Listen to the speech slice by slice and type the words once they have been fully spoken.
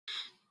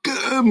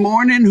Good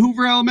morning,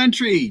 Hoover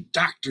Elementary.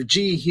 Dr.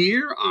 G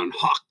here on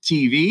Hawk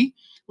TV,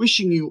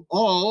 wishing you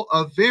all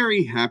a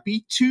very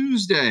happy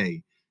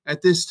Tuesday.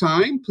 At this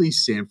time, please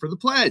stand for the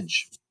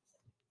pledge.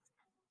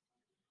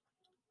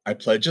 I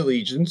pledge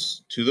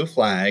allegiance to the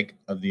flag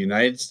of the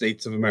United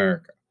States of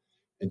America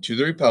and to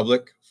the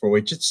republic for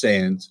which it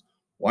stands,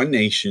 one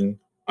nation,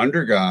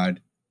 under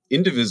God,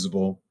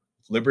 indivisible,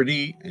 with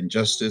liberty and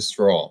justice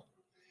for all.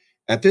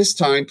 At this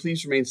time,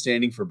 please remain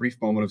standing for a brief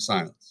moment of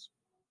silence.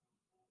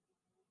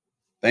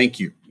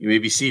 Thank you. You may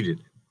be seated.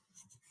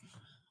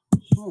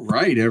 All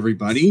right,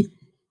 everybody.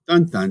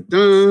 Dun, dun,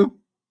 dun.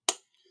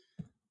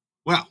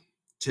 Well,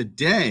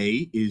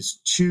 today is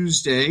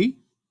Tuesday,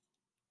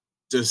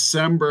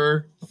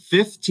 December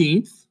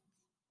 15th,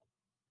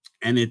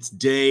 and it's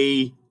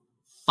day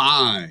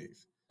 5.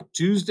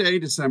 Tuesday,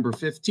 December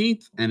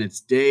 15th, and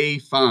it's day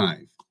 5.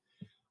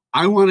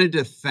 I wanted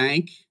to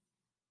thank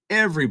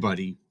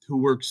everybody who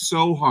worked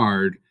so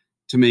hard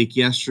to make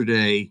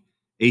yesterday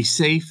a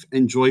safe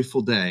and joyful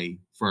day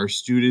for our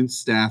students,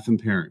 staff,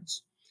 and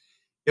parents.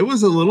 It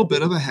was a little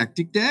bit of a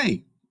hectic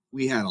day.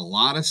 We had a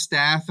lot of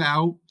staff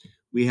out.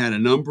 We had a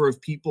number of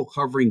people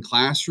covering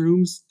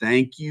classrooms.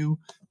 Thank you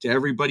to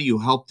everybody who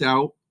helped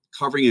out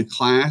covering a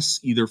class,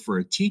 either for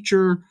a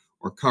teacher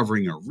or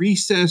covering a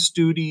recess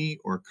duty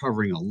or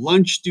covering a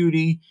lunch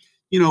duty.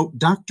 You know,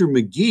 Dr.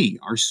 McGee,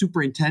 our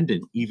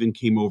superintendent, even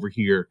came over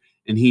here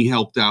and he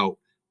helped out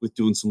with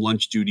doing some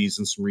lunch duties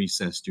and some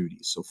recess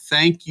duties. So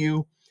thank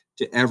you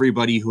to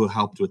everybody who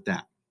helped with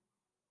that.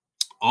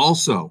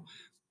 Also,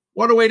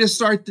 what a way to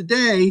start the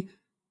day.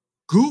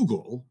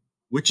 Google,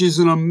 which is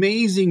an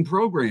amazing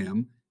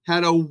program,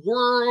 had a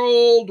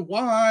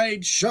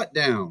worldwide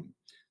shutdown.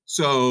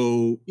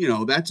 So, you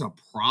know, that's a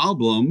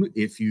problem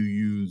if you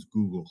use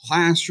Google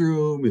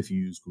Classroom, if you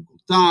use Google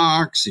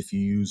Docs, if you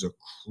use a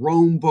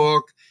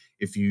Chromebook,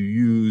 if you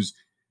use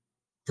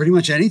pretty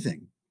much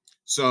anything.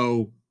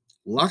 So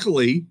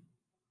luckily,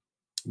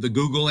 the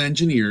Google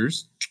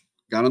engineers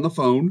got on the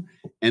phone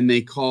and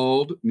they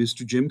called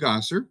Mr. Jim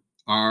Gosser,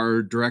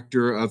 our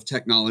director of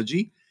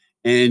technology,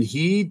 and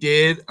he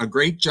did a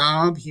great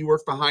job. He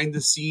worked behind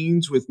the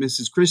scenes with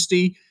Mrs.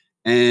 Christie,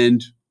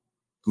 and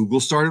Google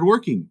started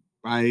working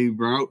by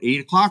about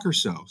 8 o'clock or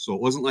so. So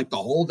it wasn't like the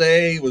whole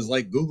day was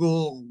like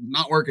Google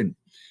not working.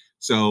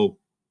 So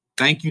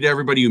thank you to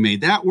everybody who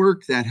made that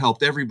work. That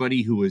helped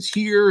everybody who was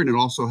here, and it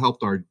also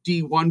helped our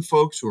D1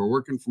 folks who are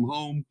working from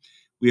home.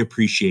 We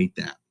appreciate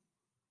that.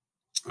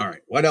 All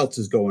right, what else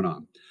is going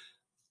on?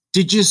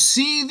 Did you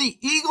see the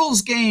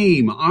Eagles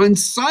game on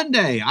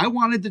Sunday? I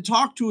wanted to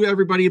talk to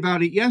everybody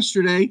about it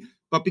yesterday,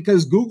 but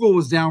because Google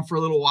was down for a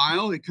little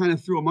while, it kind of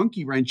threw a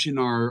monkey wrench in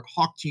our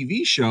Hawk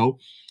TV show.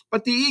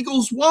 But the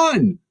Eagles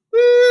won.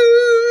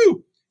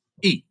 Woo!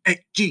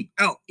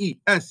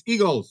 E-A-G-L-E-S,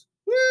 Eagles.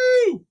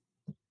 Woo!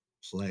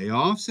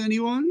 Playoffs,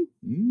 anyone?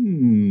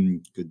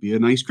 Could be a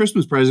nice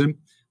Christmas present.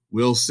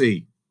 We'll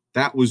see.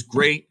 That was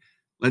great.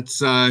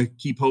 Let's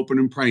keep hoping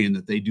and praying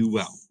that they do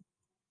well.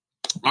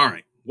 All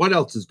right. What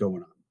else is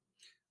going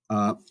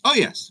on? Oh,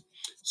 yes.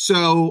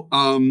 So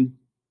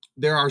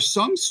there are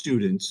some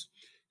students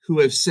who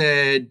have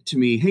said to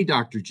me, hey,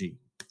 Dr. G,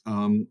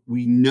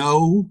 we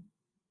know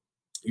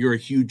you're a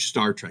huge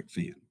Star Trek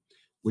fan,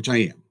 which I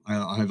am.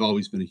 I've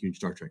always been a huge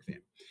Star Trek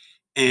fan.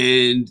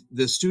 And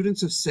the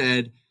students have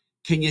said,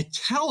 can you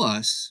tell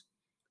us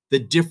the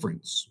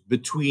difference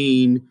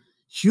between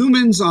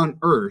humans on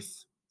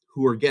Earth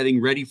who are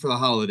getting ready for the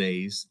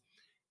holidays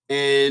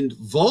and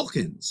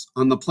Vulcans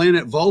on the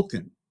planet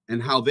Vulcan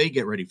and how they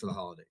get ready for the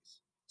holidays?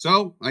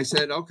 So I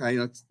said, okay,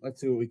 let's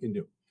see what we can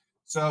do.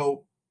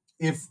 So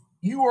if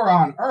you are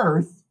on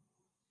Earth,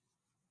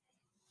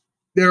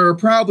 there are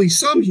probably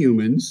some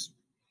humans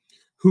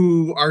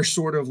who are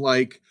sort of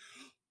like,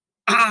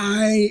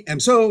 I am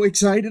so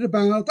excited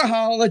about the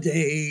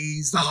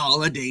holidays. The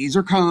holidays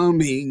are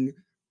coming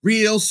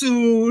real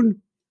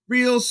soon,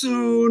 real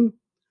soon.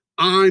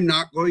 I'm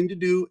not going to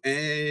do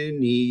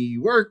any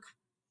work.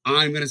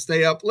 I'm going to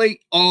stay up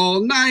late all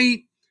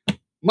night.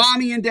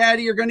 Mommy and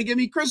Daddy are going to give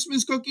me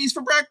Christmas cookies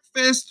for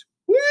breakfast.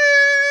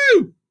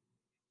 Woo!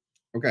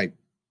 Okay,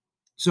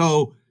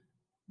 so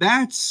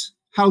that's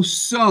how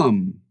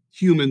some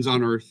humans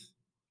on Earth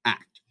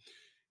act.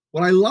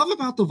 What I love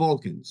about the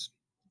Vulcans,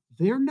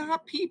 they're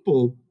not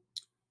people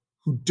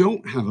who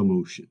don't have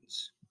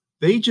emotions.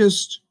 They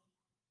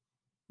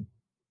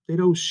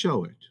don't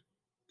show it.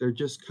 They're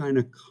just kind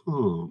of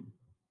calm.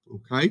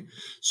 Okay,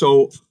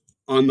 so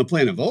on the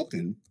planet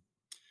Vulcan,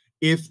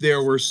 if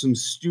there were some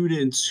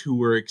students who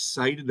were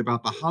excited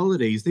about the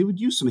holidays, they would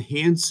use some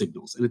hand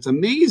signals. And it's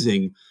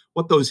amazing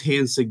what those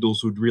hand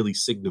signals would really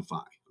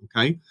signify.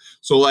 Okay,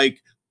 so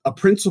like a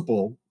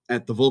principal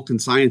at the Vulcan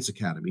Science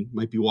Academy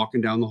might be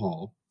walking down the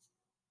hall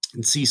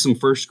and see some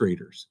first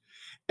graders.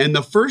 And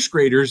the first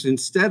graders,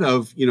 instead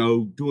of, you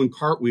know, doing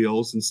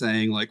cartwheels and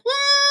saying like,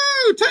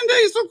 woo, 10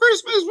 days till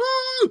Christmas,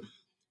 woo,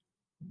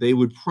 they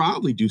would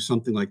probably do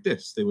something like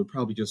this. They would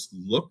probably just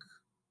look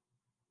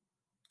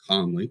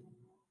calmly,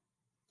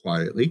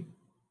 quietly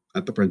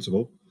at the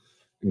principal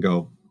and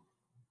go,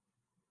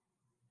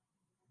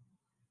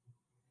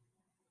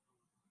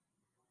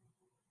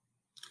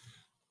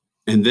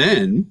 And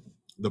then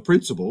the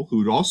principal, who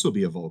would also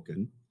be a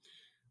Vulcan,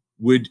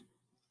 would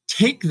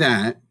take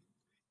that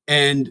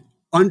and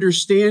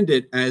understand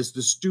it as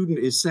the student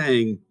is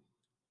saying,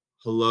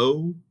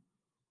 hello,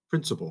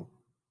 principal.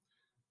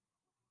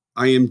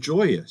 I am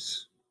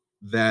joyous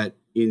that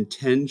in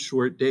 10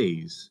 short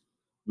days,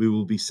 we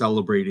will be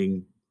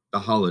celebrating the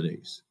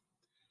holidays.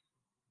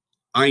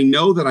 I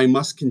know that I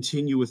must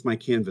continue with my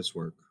Canvas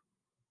work,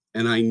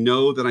 and I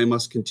know that I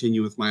must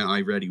continue with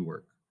my iReady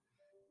work,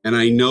 and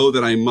I know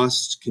that I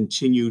must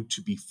continue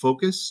to be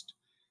focused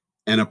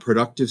and a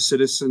productive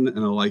citizen and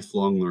a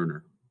lifelong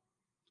learner.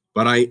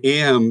 But I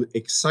am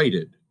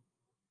excited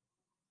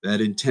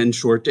that in 10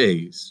 short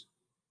days,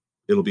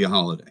 it'll be a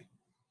holiday.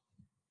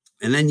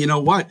 And then you know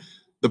what?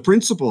 The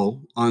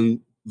principal on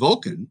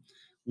Vulcan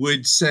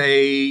would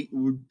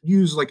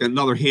use like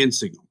another hand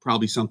signal,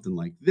 probably something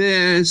like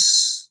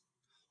this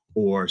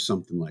or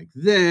something like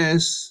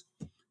this.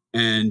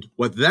 And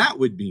what that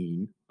would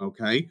mean,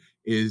 okay,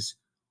 is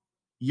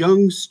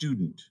young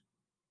student,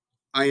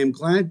 I am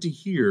glad to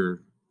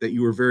hear that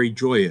you are very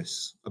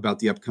joyous about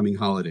the upcoming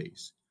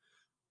holidays.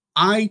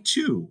 I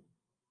too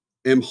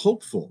am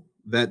hopeful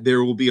that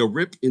there will be a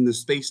rip in the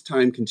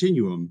space-time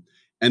continuum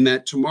and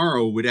that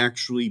tomorrow would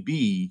actually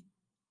be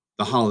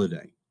the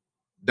holiday.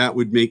 That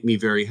would make me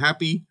very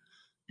happy.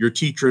 Your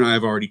teacher and I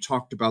have already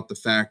talked about the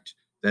fact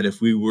that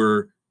if we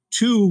were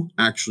to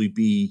actually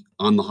be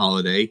on the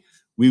holiday,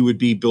 we would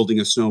be building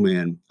a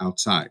snowman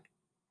outside.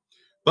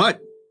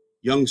 But,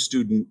 young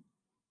student,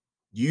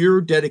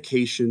 your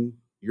dedication,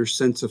 your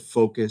sense of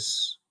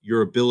focus,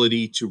 your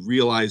ability to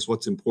realize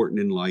what's important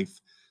in life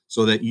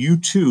so that you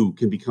too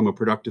can become a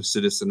productive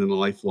citizen and a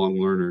lifelong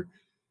learner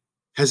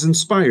has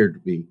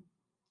inspired me.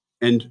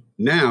 And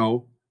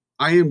now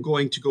I am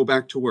going to go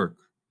back to work.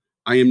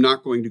 I am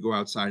not going to go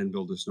outside and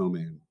build a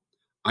snowman.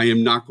 I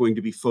am not going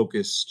to be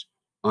focused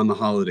on the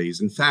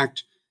holidays. In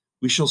fact,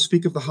 we shall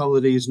speak of the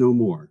holidays no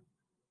more.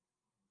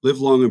 Live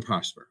long and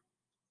prosper.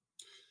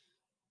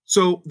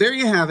 So there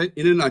you have it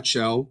in a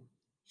nutshell.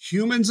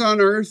 Humans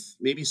on Earth,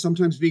 maybe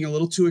sometimes being a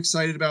little too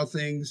excited about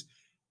things,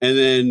 and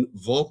then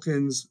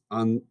Vulcans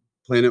on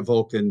planet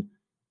Vulcan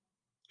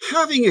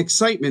having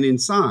excitement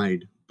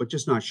inside, but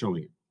just not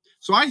showing it.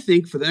 So I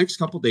think for the next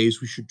couple of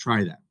days, we should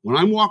try that. When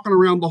I'm walking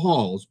around the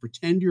halls,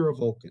 pretend you're a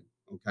Vulcan,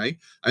 okay?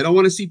 I don't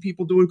want to see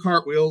people doing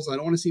cartwheels. I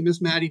don't want to see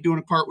Miss Maddie doing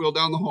a cartwheel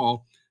down the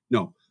hall.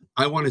 No,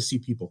 I want to see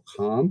people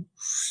calm,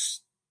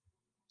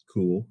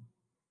 cool,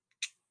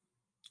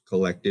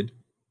 collected,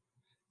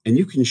 and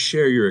you can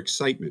share your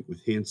excitement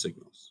with hand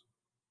signals,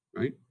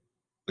 right?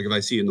 Like if I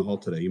see you in the hall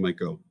today, you might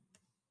go.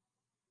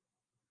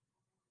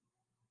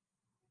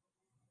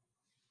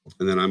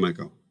 And then I might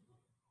go.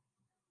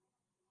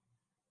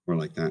 Or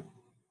like that.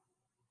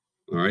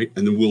 All right.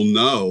 And then we'll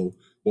know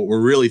what we're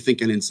really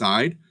thinking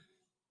inside,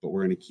 but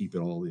we're going to keep it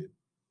all in.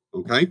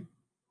 Okay.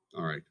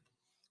 All right.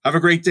 Have a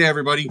great day,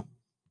 everybody.